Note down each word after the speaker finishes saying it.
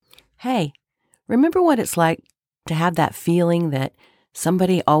Hey, remember what it's like to have that feeling that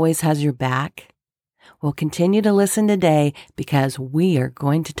somebody always has your back? Well, continue to listen today because we are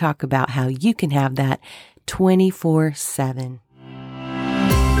going to talk about how you can have that 24/7.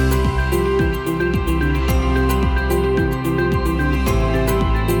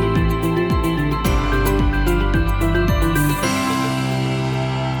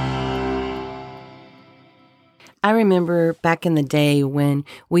 I remember back in the day when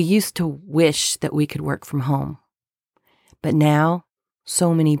we used to wish that we could work from home. But now,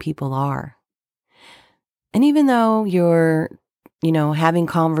 so many people are. And even though you're, having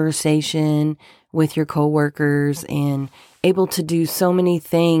conversation with your coworkers and able to do so many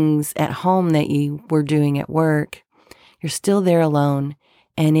things at home that you were doing at work, you're still there alone.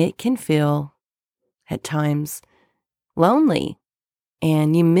 And it can feel, at times, lonely.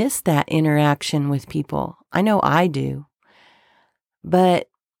 And you miss that interaction with people. I know I do. But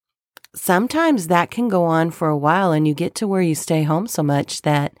sometimes that can go on for a while and you get to where you stay home so much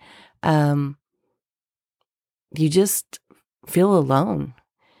that you just feel alone.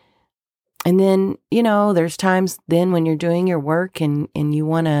 And then, there's times then when you're doing your work and you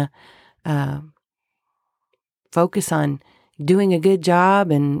want to focus on doing a good job.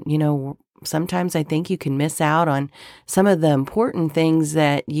 And, sometimes I think you can miss out on some of the important things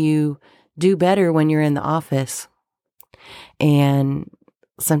that you do better when you're in the office. And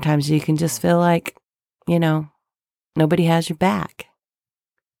sometimes you can just feel like, nobody has your back.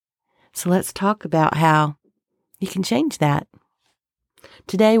 So let's talk about how you can change that.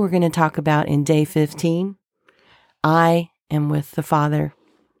 Today we're going to talk about in day 15, I am with the Father.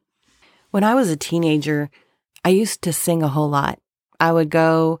 When I was a teenager, I used to sing a whole lot. I would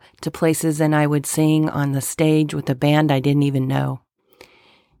go to places and I would sing on the stage with a band I didn't even know.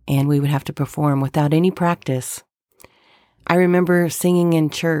 And we would have to perform without any practice. I remember singing in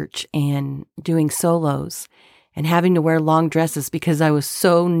church and doing solos and having to wear long dresses because I was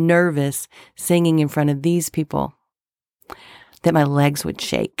so nervous singing in front of these people that my legs would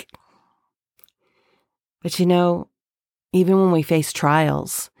shake. But even when we face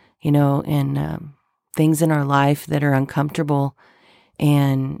trials, and things in our life that are uncomfortable,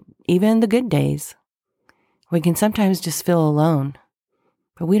 and even the good days, we can sometimes just feel alone.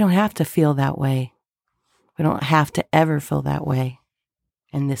 But we don't have to feel that way. We don't have to ever feel that way.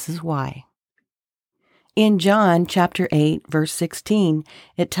 And this is why. In John chapter 8, verse 16,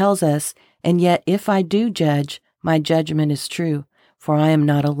 it tells us, "And yet if I do judge, my judgment is true, for I am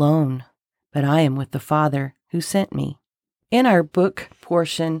not alone, but I am with the Father who sent me." In our book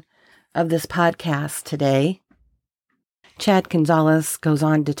portion of this podcast today, Chad Gonzalez goes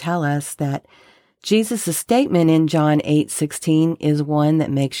on to tell us that Jesus' statement in John 8:16 is one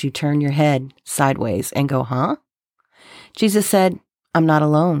that makes you turn your head sideways and go, huh? Jesus said, "I'm not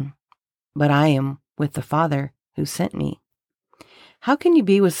alone, but I am with the Father who sent me." How can you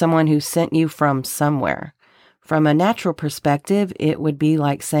be with someone who sent you from somewhere? From a natural perspective, it would be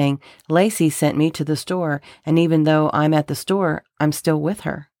like saying, Lacey sent me to the store, and even though I'm at the store, I'm still with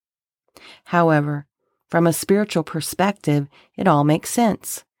her. However, from a spiritual perspective, it all makes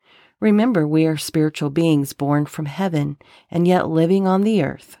sense. Remember, we are spiritual beings born from heaven and yet living on the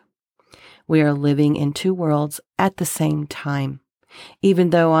earth. We are living in two worlds at the same time. Even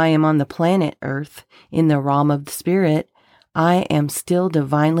though I am on the planet Earth, in the realm of the Spirit, I am still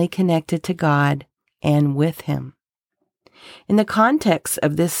divinely connected to God and with Him. In the context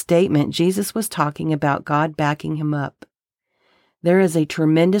of this statement, Jesus was talking about God backing Him up. There is a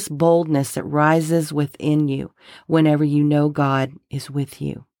tremendous boldness that rises within you whenever you know God is with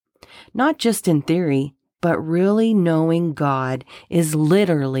you. Not just in theory, but really knowing God is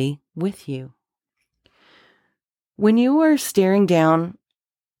literally with you. When you are staring down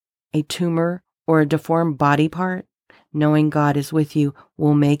a tumor or a deformed body part, knowing God is with you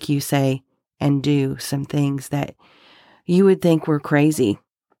will make you say and do some things that you would think were crazy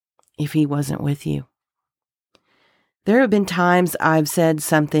if He wasn't with you. There have been times I've said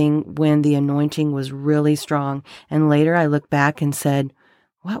something when the anointing was really strong, and later I look back and said,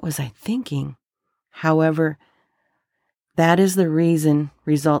 what was I thinking? However, that is the reason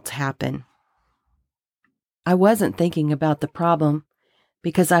results happen. I wasn't thinking about the problem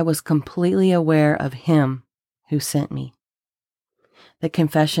because I was completely aware of Him who sent me. The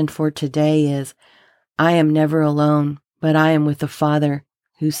confession for today is, I am never alone, but I am with the Father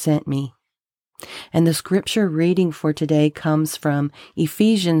who sent me. And the scripture reading for today comes from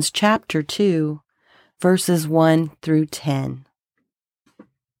Ephesians chapter 2, verses 1 through 10.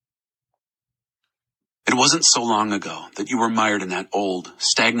 It wasn't so long ago that you were mired in that old,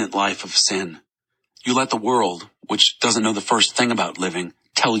 stagnant life of sin. You let the world, which doesn't know the first thing about living,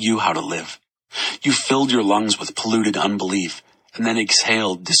 tell you how to live. You filled your lungs with polluted unbelief and then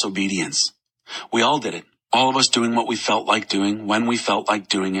exhaled disobedience. We all did it. All of us doing what we felt like doing, when we felt like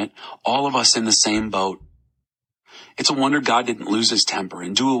doing it. All of us in the same boat. It's a wonder God didn't lose his temper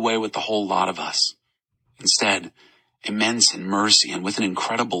and do away with the whole lot of us. Instead, immense in mercy and with an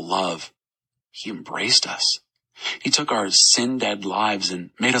incredible love, he embraced us. He took our sin-dead lives and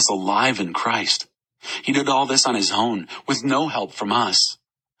made us alive in Christ. He did all this on his own, with no help from us.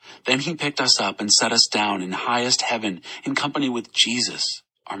 Then he picked us up and set us down in highest heaven in company with Jesus,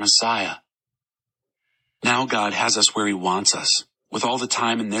 our Messiah. Now God has us where he wants us, with all the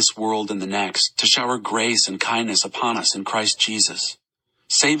time in this world and the next, to shower grace and kindness upon us in Christ Jesus.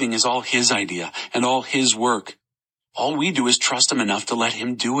 Saving is all his idea and all his work. All we do is trust him enough to let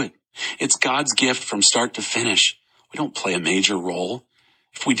him do it. It's God's gift from start to finish. We don't play a major role.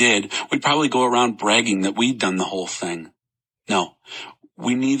 If we did, we'd probably go around bragging that we'd done the whole thing. No,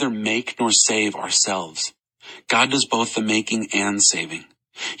 we neither make nor save ourselves. God does both the making and saving.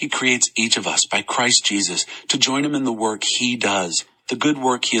 He creates each of us by Christ Jesus to join him in the work he does, the good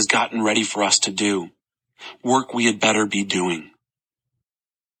work he has gotten ready for us to do, work we had better be doing.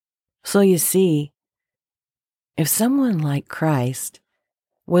 So you see, if someone like Christ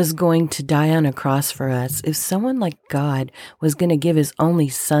was going to die on a cross for us, if someone like God was going to give his only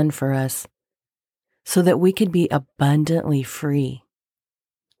son for us so that we could be abundantly free,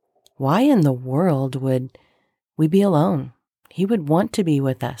 why in the world would we be alone? He would want to be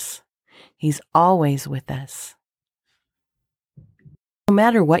with us. He's always with us. No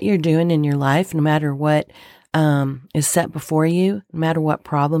matter what you're doing in your life, no matter what is set before you, no matter what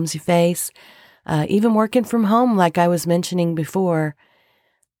problems you face, even working from home, like I was mentioning before,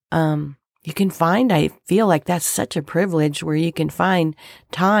 you can find, I feel like that's such a privilege where you can find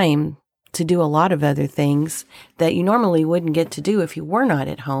time to do a lot of other things that you normally wouldn't get to do if you were not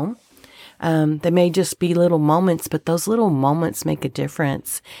at home. They may just be little moments, but those little moments make a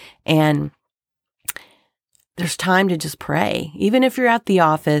difference. And there's time to just pray. Even if you're at the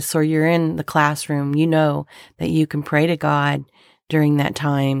office or you're in the classroom, you know that you can pray to God during that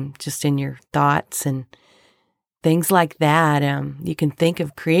time, just in your thoughts and things like that. You can think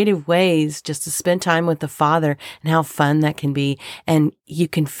of creative ways just to spend time with the Father and how fun that can be. And you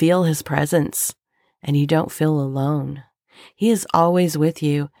can feel his presence and you don't feel alone. He is always with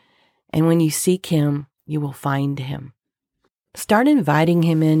you. And when you seek him, you will find him. Start inviting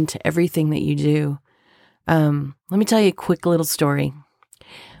him into everything that you do. Let me tell you a quick little story.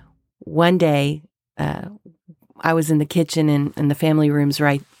 One day, I was in the kitchen and the family room's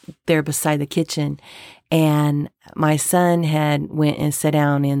right there beside the kitchen. And my son had went and sat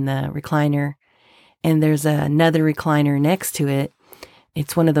down in the recliner. And there's another recliner next to it.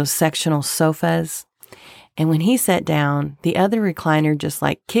 It's one of those sectional sofas. And when he sat down, the other recliner just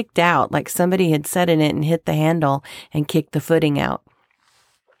like kicked out, like somebody had sat in it and hit the handle and kicked the footing out.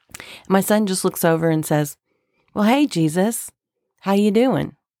 My son just looks over and says, "Well, hey, Jesus, how you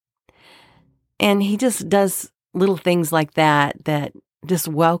doing?" And he just does little things like that just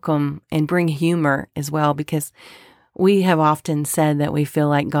welcome and bring humor as well, because we have often said that we feel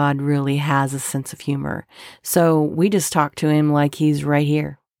like God really has a sense of humor. So we just talk to him like he's right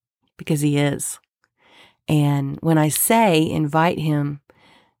here, because he is. And when I say invite him,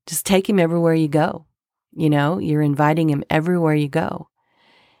 just take him everywhere you go. You know, you're inviting him everywhere you go.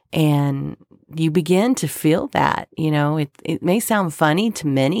 And you begin to feel that, you know, it may sound funny to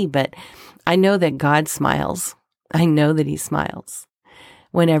many, but I know that God smiles. I know that he smiles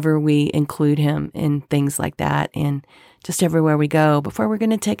whenever we include him in things like that. And just everywhere we go, before we're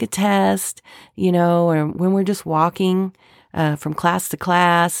going to take a test, you know, or when we're just walking from class to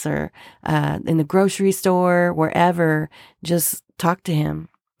class, or in the grocery store, wherever, just talk to him.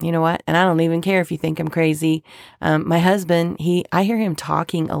 You know what? And I don't even care if you think I'm crazy. My husband, I hear him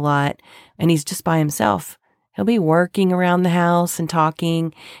talking a lot, and he's just by himself. He'll be working around the house and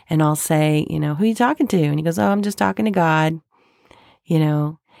talking, and I'll say, you know, "Who are you talking to?" And he goes, "Oh, I'm just talking to God," you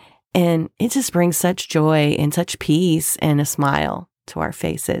know, and it just brings such joy and such peace and a smile to our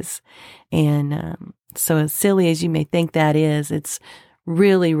faces. And so as silly as you may think that is, it's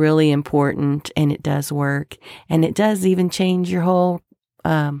really, really important, and it does work, and it does even change your whole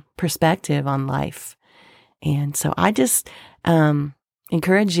perspective on life. And so I just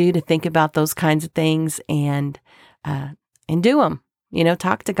encourage you to think about those kinds of things and do them. You know,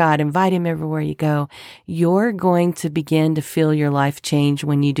 talk to God, invite him everywhere you go. You're going to begin to feel your life change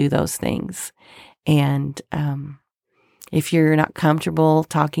when you do those things. And if you're not comfortable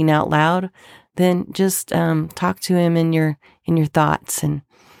talking out loud, then just talk to him in your thoughts and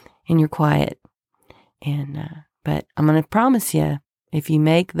in your quiet. And but I'm going to promise you, If you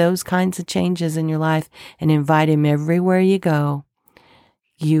make those kinds of changes in your life and invite Him everywhere you go,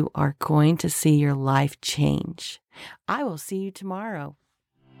 you are going to see your life change. I will see you tomorrow.